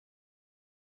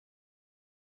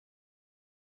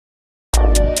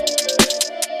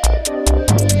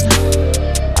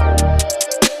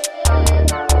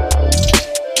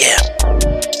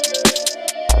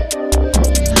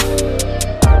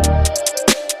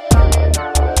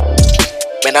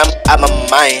Man, I'm out my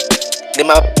mind. Live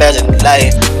my best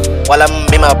life while I'm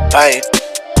in my prime.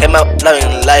 Live my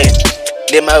loving life.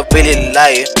 Live my really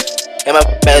life. In my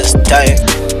best time.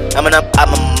 I'm out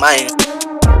my mind.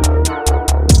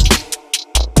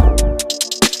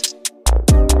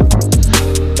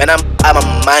 Man, I'm out my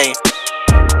mind.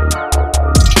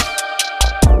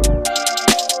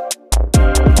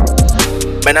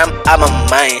 Man, I'm out my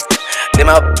mind. Live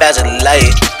my best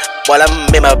life while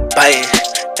I'm in my prime.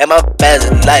 Live my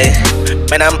best life.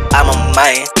 Man, I'm out my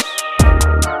mind.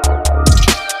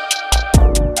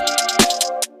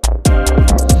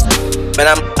 Man,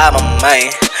 I'm out my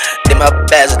mind. Live my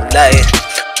best life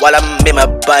while I'm in my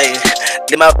prime.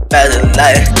 Live my best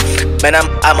life. Man, I'm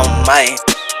out my mind.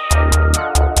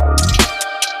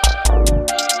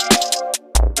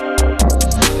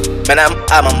 Man, I'm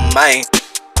out my mind.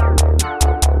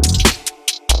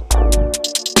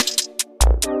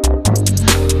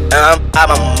 Man, I'm out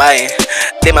my mind.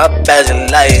 Live my best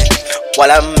life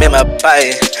while I'm in my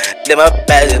prime. Live my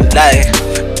best life.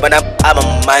 Man, I'm out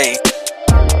my mind.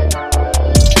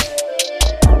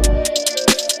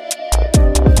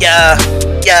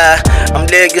 Yeah, I'm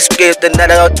leg escaped,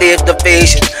 another out there the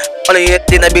vision. Only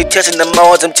thing I be chasing the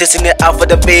most, I'm chasing it out for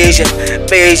the vision.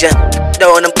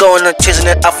 Knowing I'm going, I'm chasing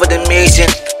it out for the mission.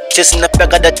 Chasing the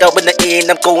back of the door in the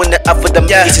end, I'm going it out for the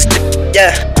mission.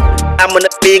 Yeah, I'm on a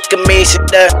big mission,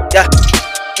 yeah.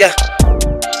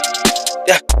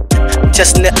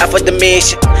 Chasing it out for the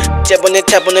mission. Tap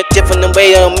on it, different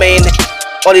way I'm making.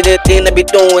 All of the things I be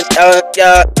doing,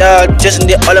 chasing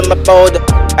it all on my border.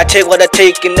 I take what I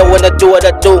take and know when I do what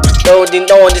I do. Don't you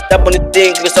know, just stop on the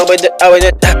thing, cause I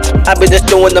be just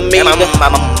doing the mean. Man, I'm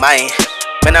out my mind.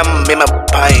 Man, I'm in my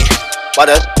prime. What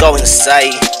I go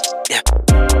inside, yeah.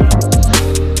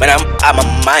 Man, I'm out my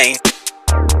mind.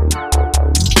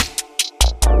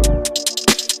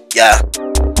 Yeah.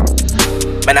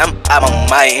 Man, I'm out my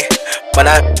mind. When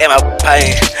I'm in my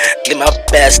prime, live my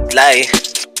best life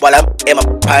while I'm in my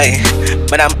prime.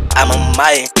 Man, I'm out my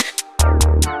mind.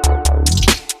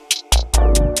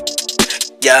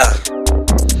 Yeah.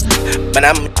 Man,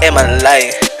 I'm in my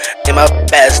life, in my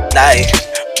best life.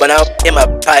 When I'm in my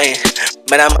prime,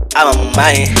 man, I'm out my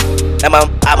mind. Man, I'm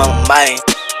out my mind.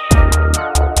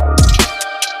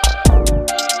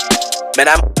 Man,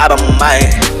 I'm out my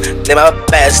mind. Live my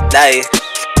best life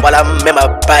while I'm in my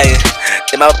prime.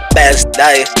 Live my best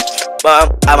life while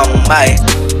I'm out my mind.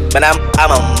 Man, I'm out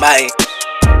my mind.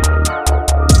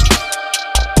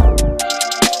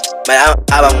 Man, I'm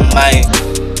out my mind.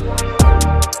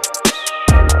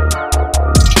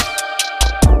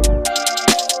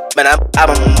 Man, I'm out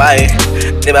my mind.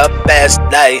 Live my best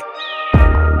life.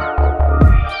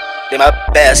 Live my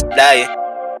best life.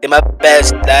 Live my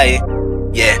best life.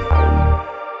 Yeah.